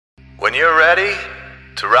When you're ready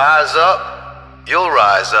to rise up, you'll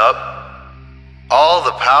rise up. All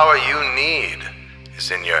the power you need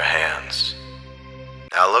is in your hands.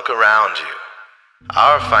 Now look around you.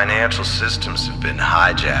 Our financial systems have been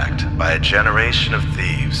hijacked by a generation of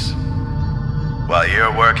thieves. While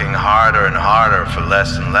you're working harder and harder for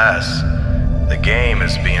less and less, the game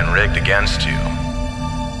is being rigged against you.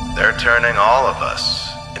 They're turning all of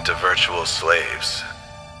us into virtual slaves.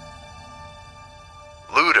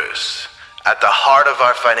 Looters, at the heart of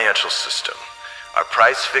our financial system, are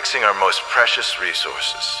price-fixing our most precious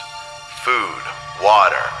resources. Food,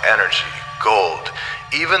 water, energy, gold,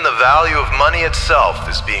 even the value of money itself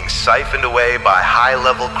is being siphoned away by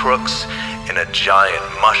high-level crooks in a giant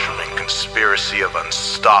mushrooming conspiracy of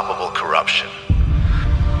unstoppable corruption.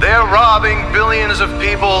 They're robbing billions of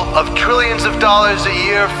people of trillions of dollars a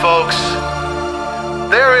year, folks.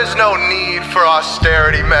 There is no need for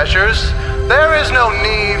austerity measures. There is no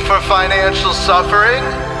need for financial suffering,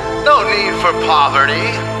 no need for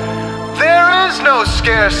poverty. There is no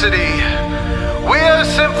scarcity. We are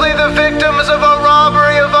simply the victims of a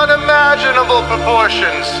robbery of unimaginable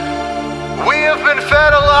proportions. We have been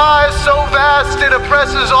fed a lie so vast it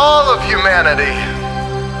oppresses all of humanity.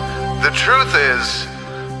 The truth is,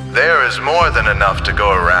 there is more than enough to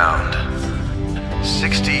go around.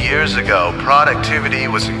 60 years ago, productivity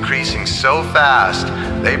was increasing so fast,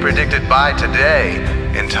 they predicted by today,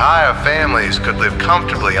 entire families could live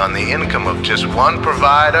comfortably on the income of just one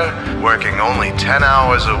provider, working only 10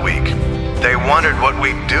 hours a week. They wondered what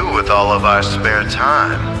we'd do with all of our spare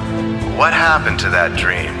time. What happened to that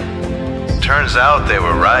dream? Turns out they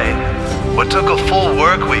were right. What took a full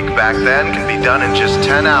work week back then can be done in just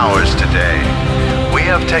 10 hours today. We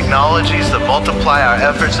have technologies that multiply our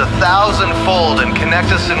efforts 1,000-fold and connect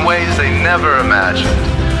us in ways they never imagined.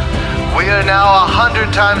 We are now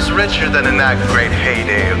 100 times richer than in that great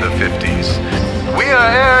heyday of the 50s. We are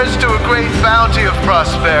heirs to a great bounty of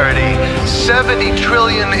prosperity, $70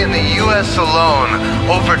 trillion in the US alone,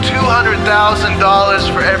 over $200,000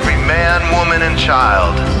 for every man, woman, and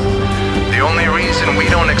child. The only reason we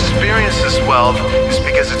don't experience this wealth is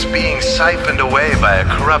because it's being siphoned away by a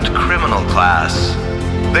corrupt criminal class.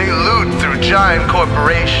 They loot through giant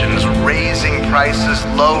corporations, raising prices,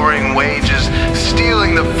 lowering wages,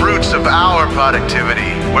 stealing the fruits of our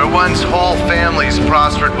productivity. Where once whole families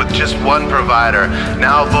prospered with just one provider,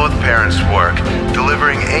 now both parents work,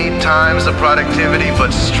 delivering 8 times the productivity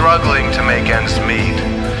but struggling to make ends meet.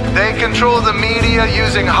 They control the media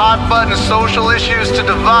using hot-button social issues to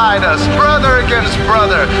divide us, brother against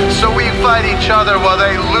brother, so we fight each other while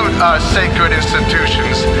they loot our sacred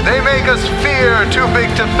institutions. They make us fear too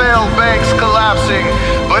big to fail banks collapsing,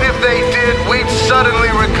 but if they did, we'd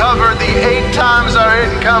suddenly recover the 8 times our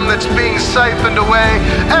income that's being siphoned away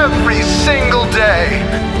every single day.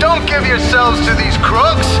 Don't give yourselves to these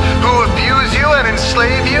crooks who abuse you and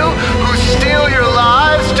enslave you, who steal your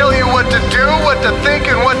lives, tell you what to do, what to think,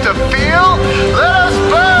 and what to feel. Let us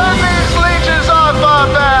burn these leeches off our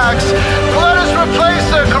backs. Let us replace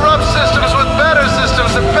their corrupt systems with better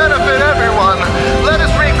systems that benefit everyone. Let us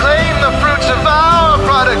reclaim the fruits of our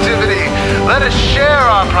productivity. Let us share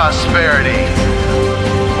our prosperity.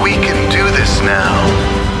 We can do this now.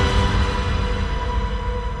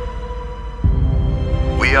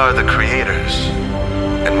 We are the creators,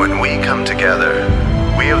 and when we come together,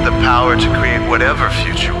 we have the power to create whatever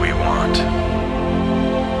future we want.